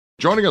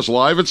Joining us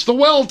live, it's the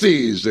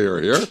Welties.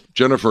 They're here.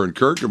 Jennifer and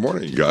Kurt, good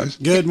morning, you guys.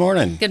 Good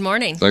morning. Good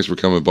morning. Thanks for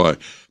coming by.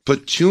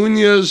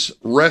 Petunia's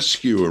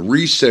Rescue, a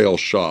resale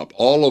shop,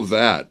 all of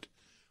that.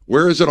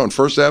 Where is it, on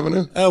First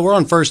Avenue? We're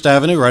on First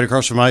Avenue, right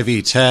across from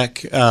Ivy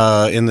Tech, in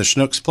the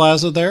Schnucks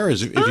Plaza there.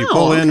 If you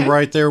pull in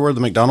right there where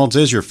the McDonald's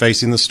is, you're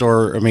facing the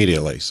store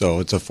immediately. So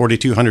it's a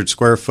 4,200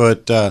 square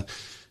foot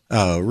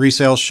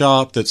resale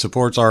shop that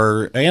supports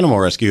our animal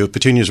rescue,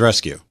 Petunia's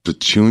Rescue.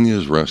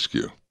 Petunia's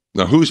Rescue.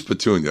 Now, who's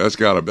Petunia? That's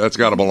got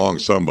to belong to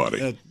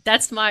somebody.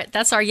 That's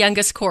our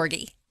youngest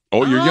corgi.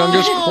 Oh, your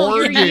youngest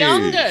corgi. Your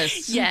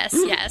youngest.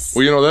 Yes.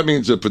 Well, that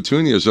means that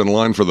Petunia's in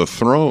line for the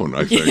throne,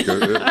 I think.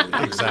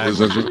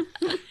 Exactly.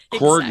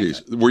 Corgis.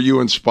 Exactly. Were you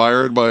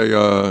inspired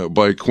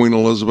by Queen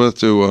Elizabeth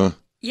to...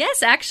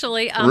 Yes,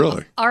 actually.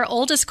 Really? Our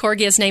oldest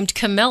corgi is named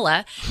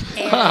Camilla.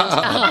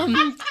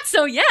 And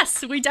so,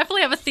 yes, we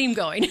definitely have a theme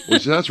going.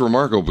 Which that's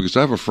remarkable, because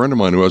I have a friend of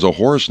mine who has a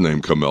horse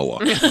named Camilla.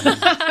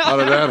 How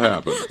did that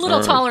happen? A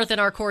little taller than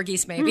our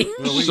corgis, maybe.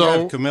 Well, we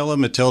have Camilla,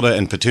 Matilda,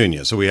 and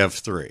Petunia, so we have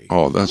 3.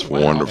 Oh, that's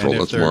wonderful.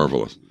 And That's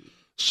marvelous.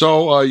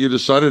 So you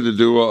decided to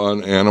do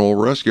an animal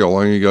rescue. How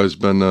long have you guys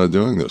been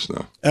doing this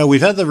now?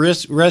 We've had the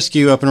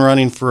rescue up and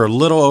running for a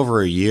little over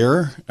a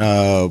year.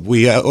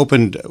 We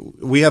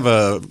have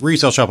a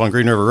resale shop on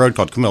Green River Road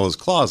called Camilla's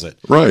Closet.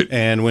 Right.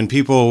 And when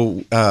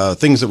people,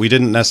 things that we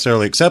didn't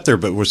necessarily accept there,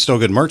 but were still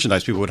good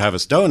merchandise, people would have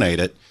us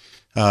donate it.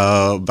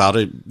 About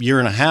a year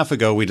and a half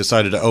ago, we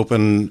decided to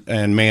open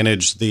and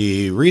manage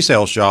the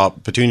resale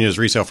shop, Petunia's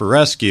Resale for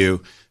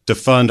Rescue, to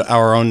fund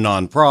our own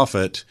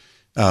nonprofit,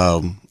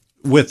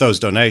 with those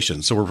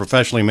donations. So we're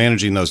professionally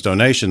managing those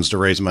donations to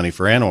raise money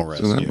for animal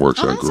rescue. And that works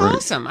out That's great.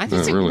 awesome. I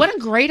think really. what a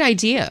great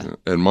idea.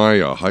 And my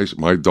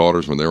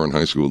daughters, when they were in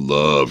high school,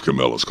 loved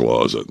Camilla's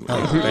Closet.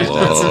 Loved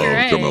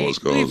Great.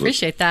 Camilla's We Closet.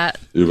 appreciate that.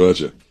 You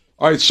betcha.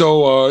 All right,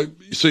 so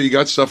you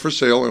got stuff for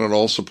sale, and it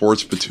all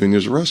supports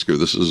Petunia's Rescue.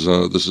 This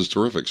is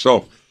terrific.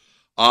 So,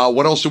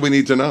 what else do we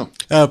need to know?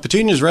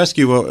 Petunia's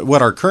Rescue,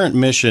 what our current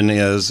mission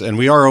is, and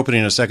we are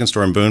opening a second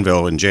store in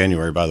Boonville in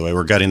January, by the way.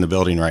 We're gutting the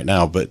building right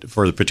now, but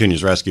for the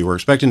Petunia's Rescue, we're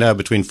expecting to have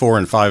between 4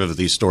 and 5 of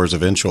these stores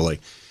eventually.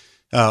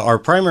 Our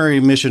primary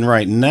mission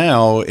right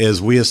now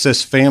is we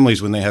assist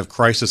families when they have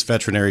crisis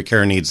veterinary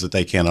care needs that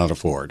they cannot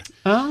afford.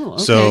 Oh,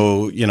 okay.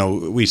 So,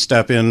 we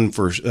step in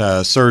for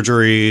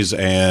surgeries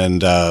and,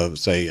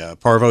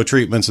 parvo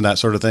treatments and that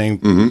sort of thing.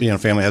 Mm-hmm.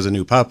 Family has a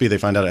new puppy. They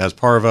find out it has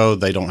parvo.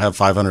 They don't have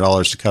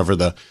 $500 to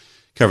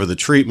cover the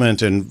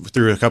treatment. And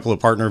through a couple of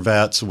partner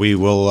vets, we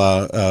will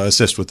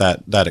assist with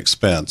that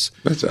expense.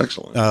 That's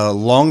excellent.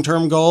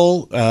 Long-term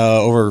goal,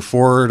 over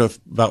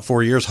about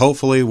 4 years,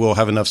 hopefully we'll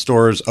have enough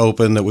stores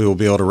open that we will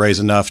be able to raise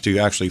enough to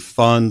actually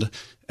fund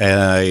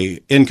a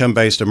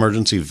income-based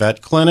emergency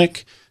vet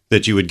clinic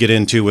that you would get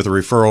into with a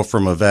referral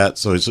from a vet.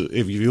 So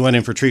if you went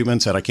in for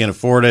treatment, said, I can't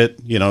afford it,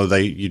 you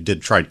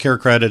tried care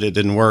credit, it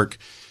didn't work,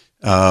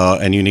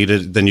 and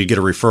then you get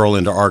a referral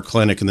into our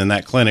clinic, and then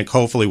that clinic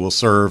hopefully will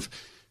serve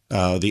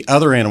the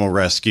other animal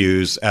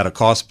rescues at a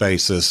cost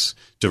basis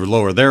to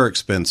lower their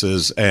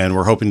expenses, and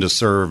we're hoping to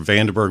serve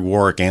Vandenberg,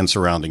 Warwick, and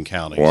surrounding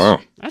counties.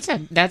 Wow.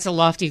 That's a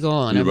lofty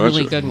goal and a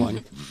really good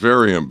one.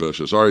 Very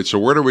ambitious. All right, so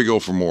where do we go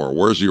for more?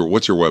 What's your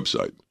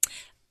website?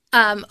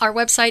 Our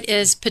website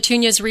is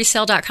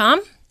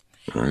petuniasresale.com.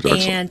 All right,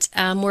 excellent.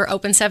 And we're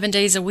open 7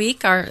 days a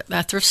week. Our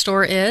thrift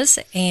store is,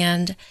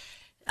 and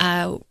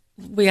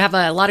we have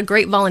a lot of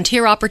great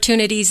volunteer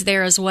opportunities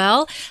there as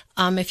well.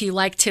 If you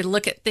like to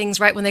look at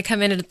things right when they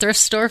come into the thrift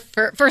store,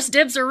 first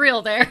dibs are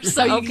real there.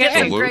 So you can get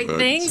some great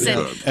things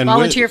and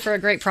volunteer for a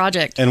great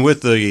project. And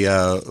with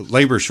the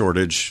labor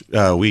shortage,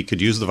 we could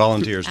use the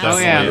volunteers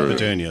definitely at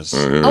Petunia's.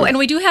 Oh, and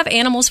we do have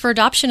animals for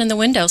adoption in the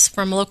windows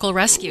from local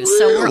rescues.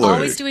 So we're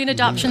always doing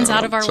adoptions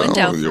out of our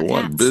window. You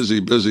want busy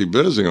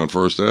on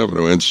First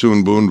Avenue and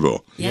soon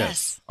Boonville.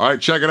 Yes. All right,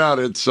 check it out.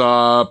 It's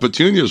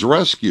Petunia's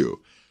Rescue.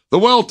 The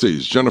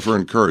Welties, Jennifer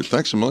and Kurt.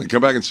 Thanks a million.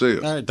 Come back and see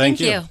us. All right,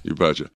 thank you. You betcha.